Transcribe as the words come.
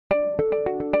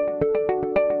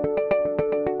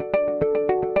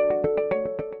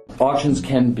Auctions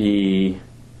can be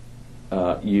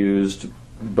used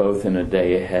both in a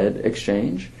day-ahead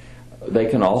exchange. They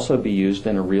can also be used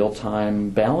in a real-time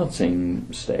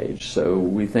balancing stage. So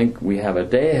we think we have a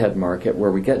day-ahead market where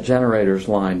we get generators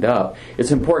lined up. It's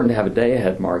important to have a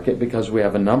day-ahead market because we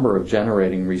have a number of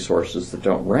generating resources that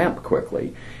don't ramp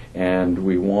quickly. And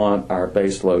we want our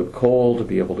baseload coal to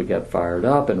be able to get fired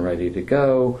up and ready to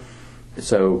go.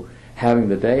 So having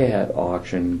the day-ahead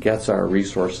auction gets our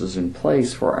resources in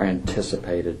place for our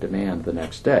anticipated demand the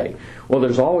next day. Well,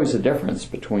 there's always a difference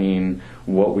between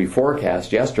what we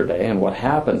forecast yesterday and what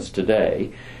happens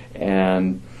today,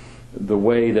 and the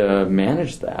way to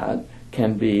manage that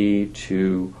can be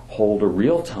to hold a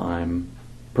real-time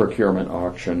procurement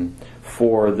auction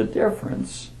for the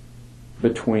difference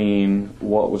between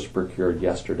what was procured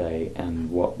yesterday and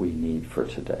what we need for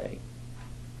today.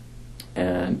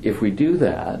 And if we do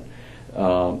that,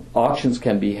 auctions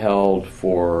can be held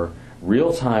for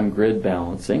real-time grid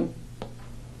balancing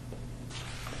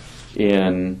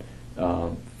in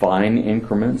fine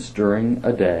increments during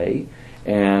a day,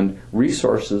 and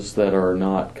resources that are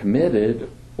not committed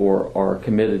or are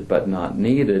committed but not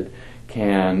needed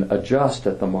can adjust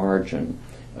at the margin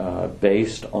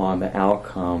based on the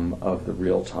outcome of the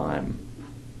real-time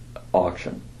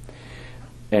auction.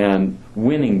 And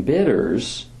winning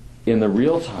bidders in the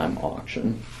real-time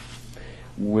auction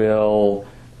will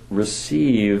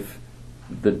receive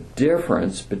the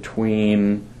difference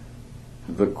between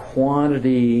the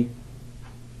quantity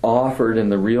offered in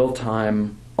the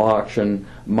real-time auction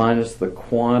minus the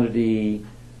quantity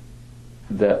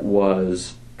that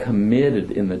was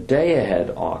committed in the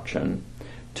day-ahead auction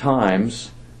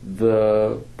times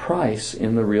the price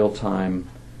in the real-time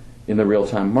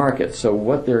market. So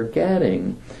what they're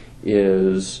getting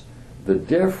is the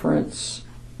difference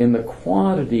in the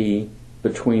quantity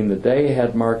between the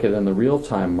day-ahead market and the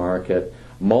real-time market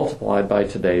multiplied by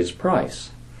today's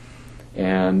price.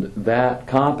 And that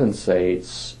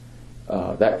compensates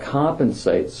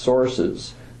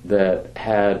sources that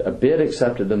had a bid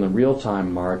accepted in the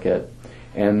real-time market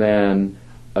and then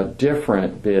a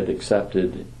different bid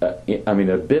accepted, a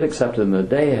bid accepted in the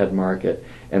day-ahead market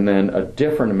and then a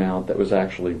different amount that was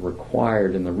actually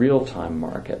required in the real-time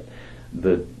market.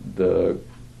 The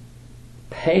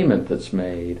payment that's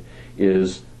made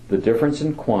is the difference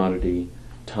in quantity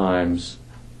times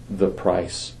the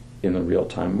price in the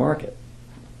real-time market.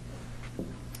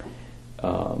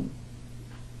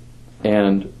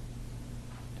 And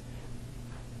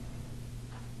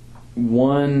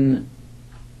one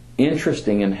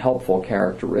interesting and helpful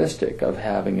characteristic of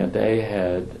having a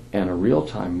day-ahead and a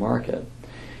real-time market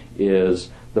is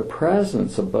the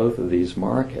presence of both of these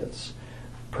markets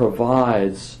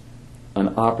provides an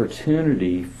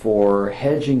opportunity for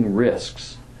hedging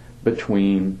risks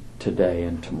between today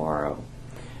and tomorrow.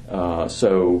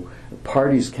 So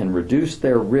parties can reduce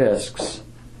their risks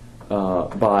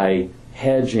by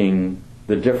hedging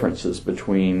the differences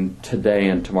between today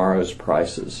and tomorrow's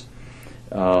prices.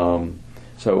 So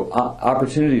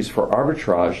opportunities for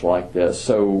arbitrage like this.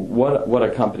 So what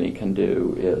a company can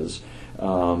do is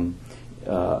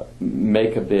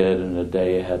make a bid in a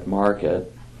day-ahead market,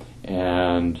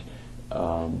 and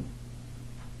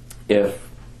if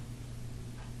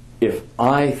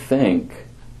I think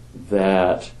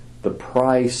that the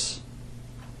price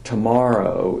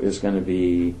tomorrow is going to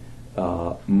be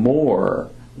more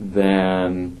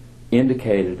than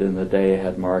indicated in the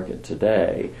day-ahead market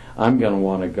today, I'm going to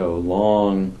want to go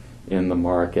long in the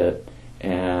market,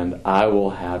 and I will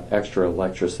have extra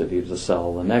electricity to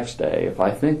sell the next day. If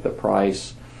I think the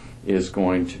price is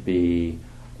going to be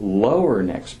lower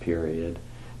next period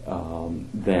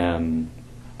than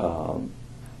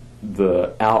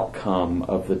the outcome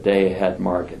of the day-ahead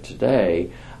market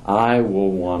today, I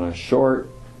will want to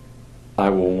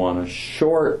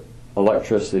short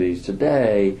electricity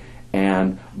today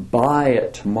and buy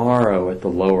it tomorrow at the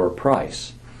lower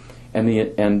price.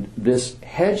 And this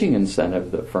hedging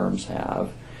incentive that firms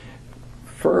have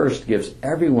first gives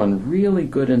everyone really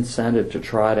good incentive to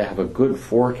try to have a good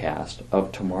forecast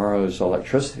of tomorrow's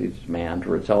electricity demand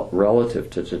relative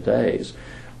to today's,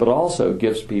 but also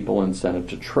gives people incentive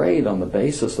to trade on the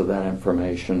basis of that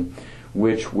information,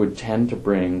 which would tend to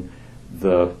bring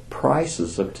the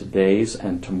prices of today's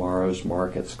and tomorrow's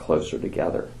markets closer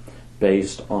together,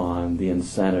 based on the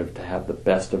incentive to have the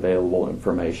best available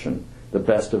information, the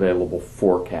best available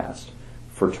forecast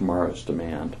for tomorrow's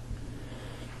demand.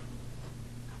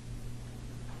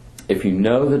 If you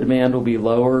know the demand will be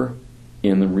lower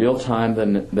in the real time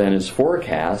than is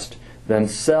forecast, then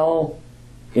sell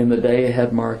in the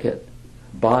day-ahead market,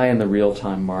 buy in the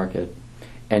real-time market,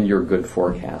 and your good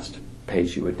forecast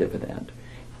pays you a dividend.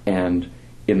 And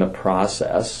in the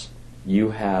process,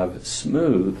 you have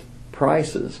smooth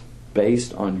prices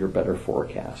based on your better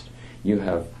forecast. You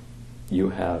have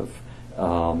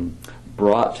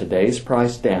brought today's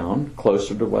price down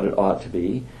closer to what it ought to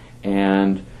be,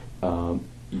 and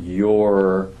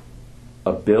your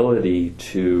ability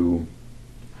to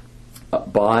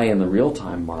buy in the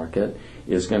real-time market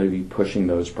is going to be pushing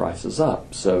those prices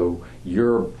up. So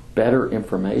your better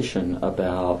information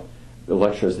about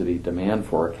electricity demand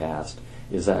forecast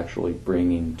is actually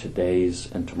bringing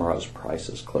today's and tomorrow's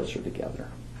prices closer together.